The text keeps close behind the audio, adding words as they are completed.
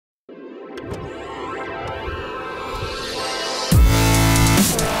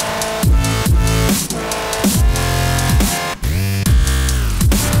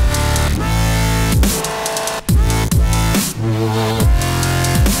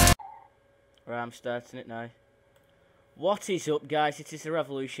I'm starting it now. What is up, guys? It is the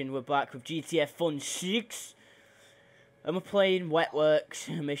Revolution. We're back with GTF Fun 6. And we're playing Wetworks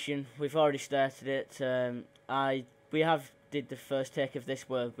mission. We've already started it. We have did the first take of this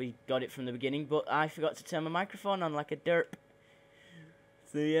where we got it from the beginning, but I forgot to turn my microphone on like a derp.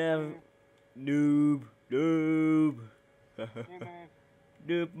 So yeah, noob. Noob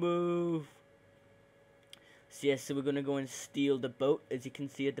move. So yes, so we're gonna go and steal the boat, as you can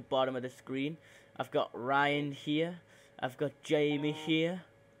see at the bottom of the screen. I've got Ryan here, I've got Jamie here,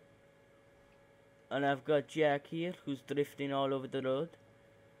 and I've got Jack here, who's drifting all over the road.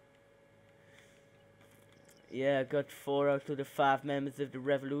 Yeah, I got 4 out of the 5 members of the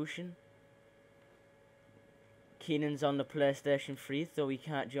Revolution. Keenan's on the PlayStation 3, so he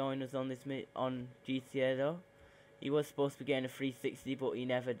can't join us on this on GTA though. He was supposed to be getting a 360, but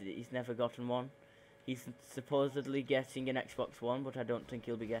he's never gotten one. He's supposedly getting an Xbox One, but I don't think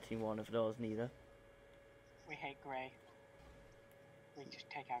he'll be getting one of those neither. We hate grey. We just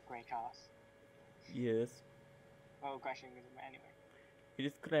take out grey cars. Yes. Well, crashing with them anyway. You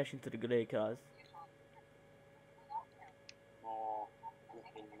just crash into the grey cars. More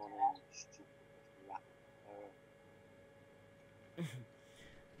flipping money and stupid rat.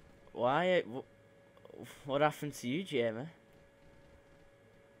 Why? What happened to you, Jamie?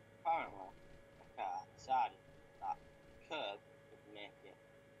 Apparently, a car decided that curb would make it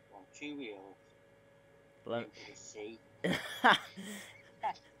on 2 wheels into the sea. There's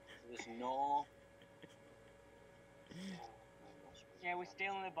no... Yeah, we're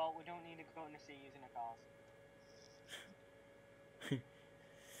stealing the boat. We don't need to go in the sea using the cars.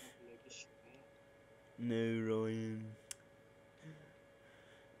 No, Ryan.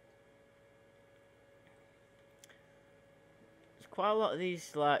 There's quite a lot of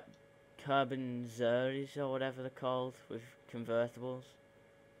these, like, carbon Zeris or whatever they're called, with convertibles.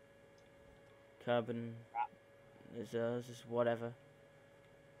 Carbon Zeros, whatever.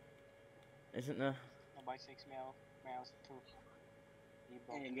 Isn't there? About 6 miles to the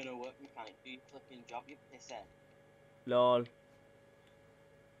Ain't gonna work, mechanic. Do your flipping job, you pisshead. Lol.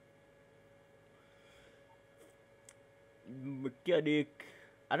 Mechanic.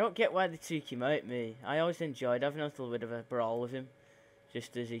 I don't get why they took him out, me. I always enjoyed having a little bit of a brawl with him.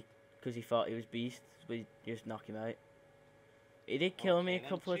 Just because he thought he was beast, we just knock him out. He did kill me a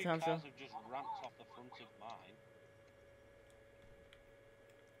couple of times though. Have just ramped off the front of mine.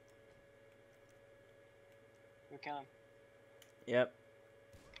 We kill him. Yep.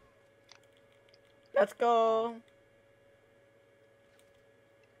 Let's go.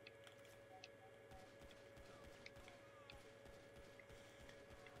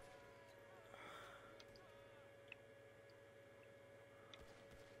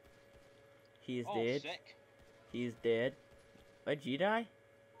 He is dead. Sick. He is dead. Where'd you die?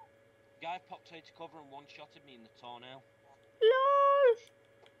 Guy popped out to cover and one-shotted me in the toenail. LOL.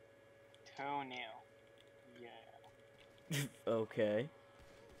 Toenail. Yeah. Okay.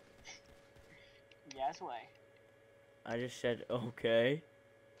 Yes, way. I just said okay.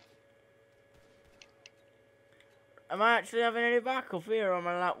 Am I actually having any backup here? Or am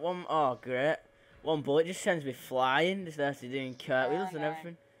I like one? Oh, great. One bullet just sends me flying. Just started doing cartwheels and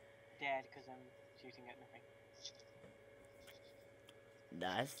everything. Dead because I'm shooting at nothing.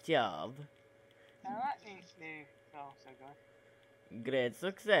 Nice job. Now that needs to so good. Great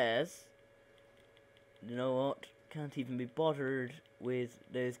success. You know what? Can't even be bothered with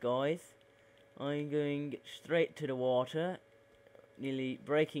those guys. I'm going straight to the water, nearly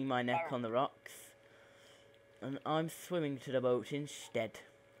breaking my neck on the rocks, and I'm swimming to the boat instead.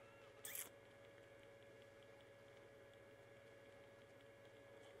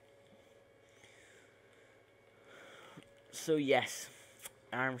 So yes,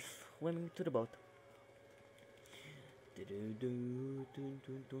 I'm swimming to the boat.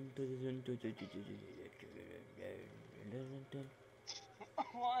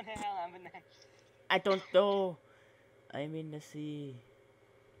 What the hell happened then? I don't know. I'm in the sea.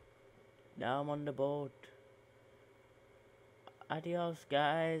 Now I'm on the boat. Adios,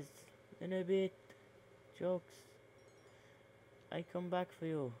 guys. In a bit. Jokes. I come back for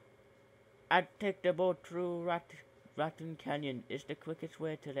you. I'd take the boat through Raton Canyon. It's the quickest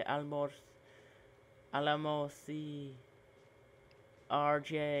way to the Alamo Sea.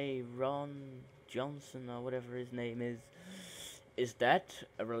 RJ Ron Johnson or whatever his name is. Is that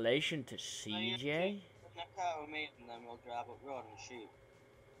a relation to CJ? Car with me and then we'll drive up road and shoot.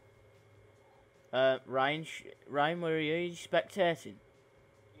 Ryan, where are you? Are you spectating?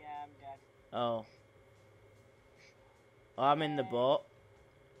 Yeah, I'm dead. Oh. I'm in the boat.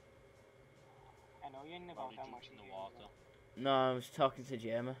 I know you're in the boat. Probably How jumped much in the water. No, I was talking to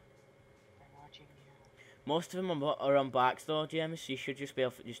Gemma. Most of them are on bikes though, Jamie, so you should just be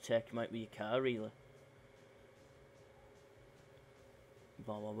able to just take them out with your car, really.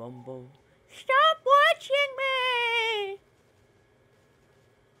 Bum, bum, bum, bum. Stop watching me!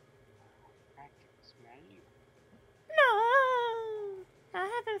 I can smell you. No! I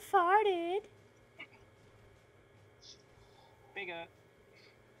haven't farted. Bigger.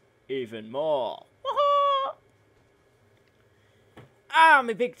 Even more. Woohoo! Ah,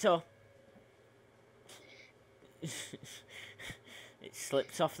 my big toe. It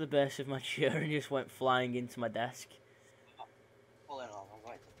slipped off the base of my chair and just went flying into my desk. Pulling on, I'm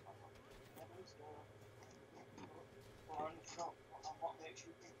going to.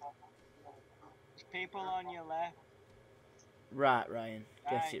 There's people on your left. Right, Ryan.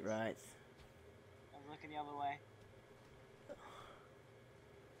 Get Right. it right. I was looking the other way.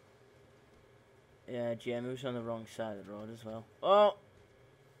 Yeah, Jamie was on the wrong side of the road as well. Oh!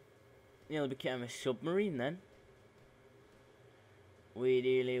 Nearly became a submarine then. We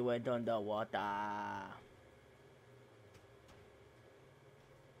nearly went underwater.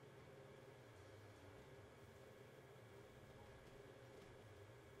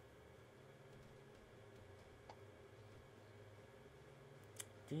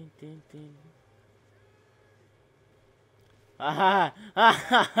 Dun, dun, dun. Aha!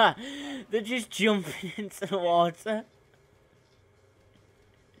 Ha! They're just jumping into the water.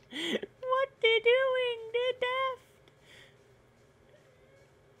 What they doing? They're daft.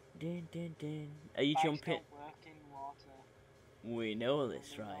 Dun, dun, dun. Are you Bikes jumping? don't work in water. We know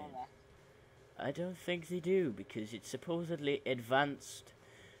this, We know Ryan. that. I don't think they do because it's supposedly advanced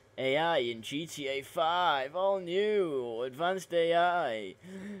AI in GTA 5. All new. Advanced AI.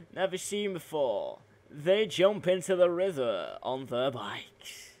 Never seen before. They jump into the river on their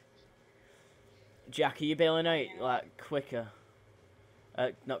bikes. Jack, are you bailing out like quicker?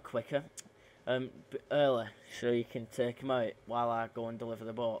 Not quicker. Early, so you can take him out while I go and deliver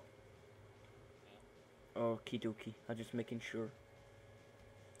the boat. Okie dokie. I'm just making sure.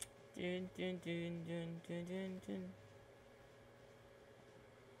 Dun, dun, dun, dun, dun, dun, dun.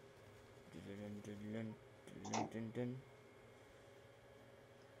 Dun, dun, dun, dun, dun, dun.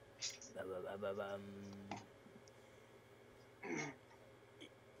 Ba, ba, ba, ba, bum.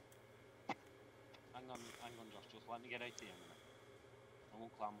 Hang on, Josh. Just let me get out here a minute. I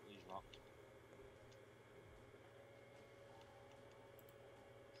won't climb up these rocks.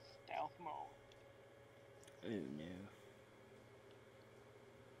 Stealth mode. Oh no.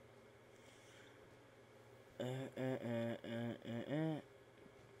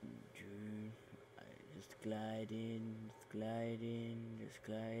 Just gliding, just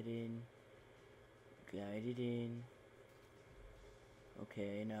gliding. Glide it in.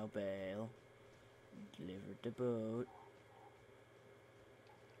 Okay, now bail. Delivered the boat.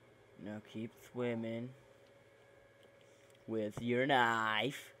 Now keep swimming. With your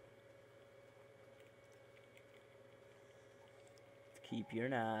knife. Keep your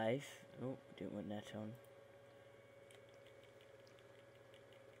knife. Oh, didn't want that on.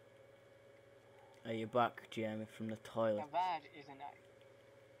 Are you back, Jamie, from the toilet? Now that is a knife.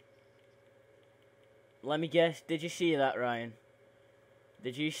 Let me guess, did you see that, Ryan?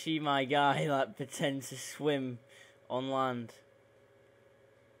 Did you see my guy that pretends to swim on land?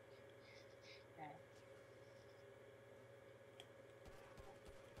 Yeah.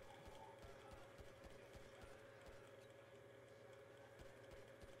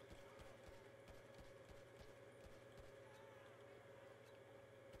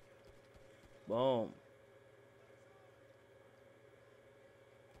 Boom.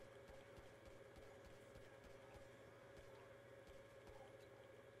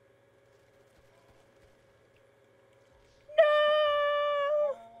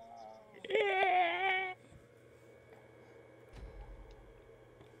 No! Yeah!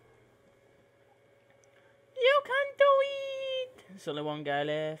 You can do it! There's only one guy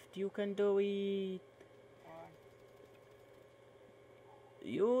left. You can do it.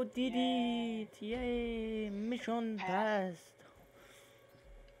 You did Yay. it! Yay! Mission Pass. passed.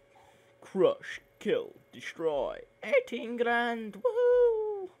 Crush, kill, destroy. 18 grand!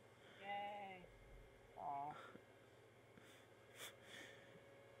 Woohoo! Yay. Aw.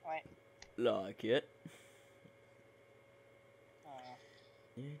 Wait. Like it.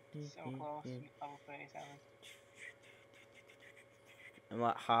 So close. Level 37. I'm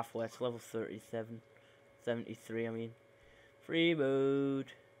like halfway to level 37. 73, I mean. Free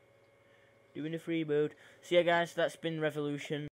mode. Doing a free mode. So yeah guys, that's been Revolution.